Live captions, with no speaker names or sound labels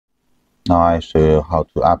Now I show you how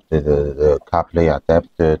to update the CarPlay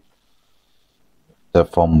adapter, the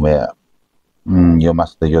firmware. You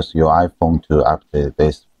must use your iPhone to update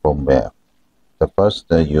this firmware. The first,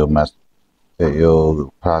 you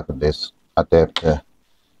plug this adapter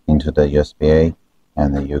into the USB-A,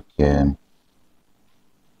 and you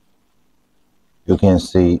can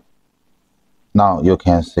see now you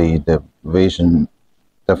can see the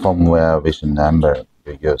firmware version number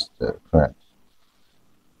you used current.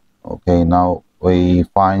 Okay, now we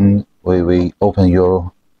open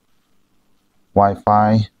your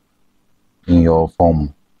Wi-Fi in your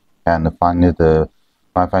phone and find the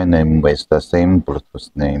Wi-Fi name with the same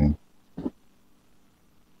Bluetooth name.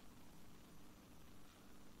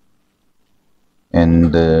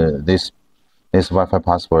 And this Wi-Fi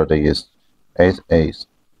password is 88.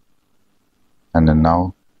 And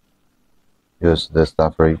now use the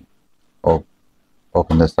Safari,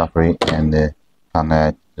 open the Safari and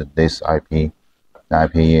connect this IP. The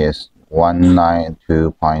IP is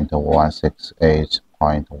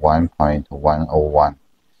 192.168.1.101.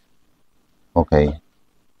 Okay.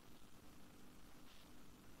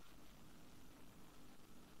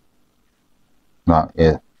 Now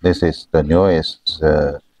this is the newest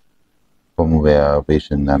firmware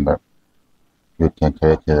version number. You can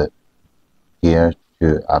click here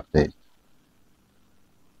to update.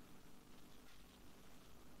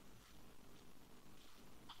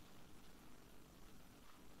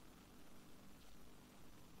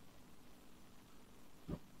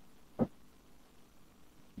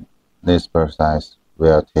 This process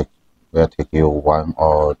will take you 1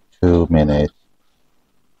 or 2 minutes.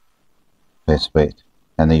 Please wait,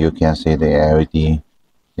 and you can see the LED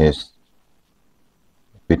is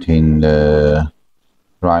between the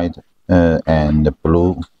red and the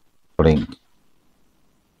blue blink.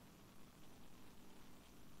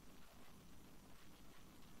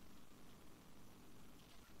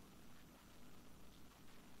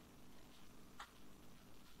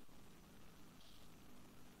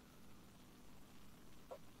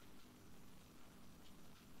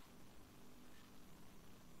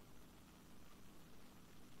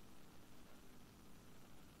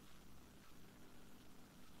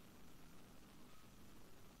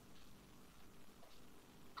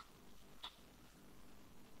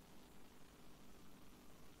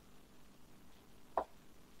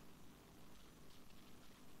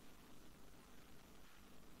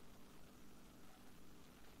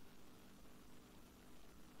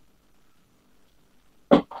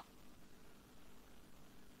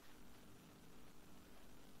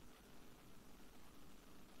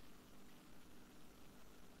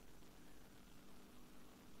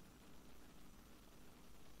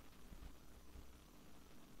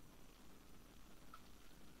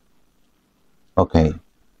 Okay,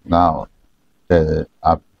 now the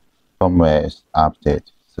firmware is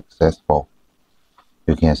update successful.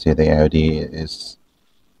 You can see the LED is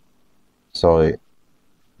solid.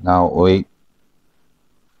 Now we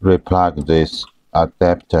replug this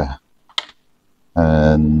adapter,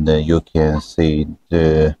 and you can see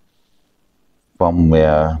the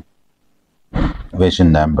firmware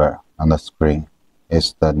version number on the screen.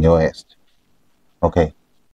 It's the newest. Okay.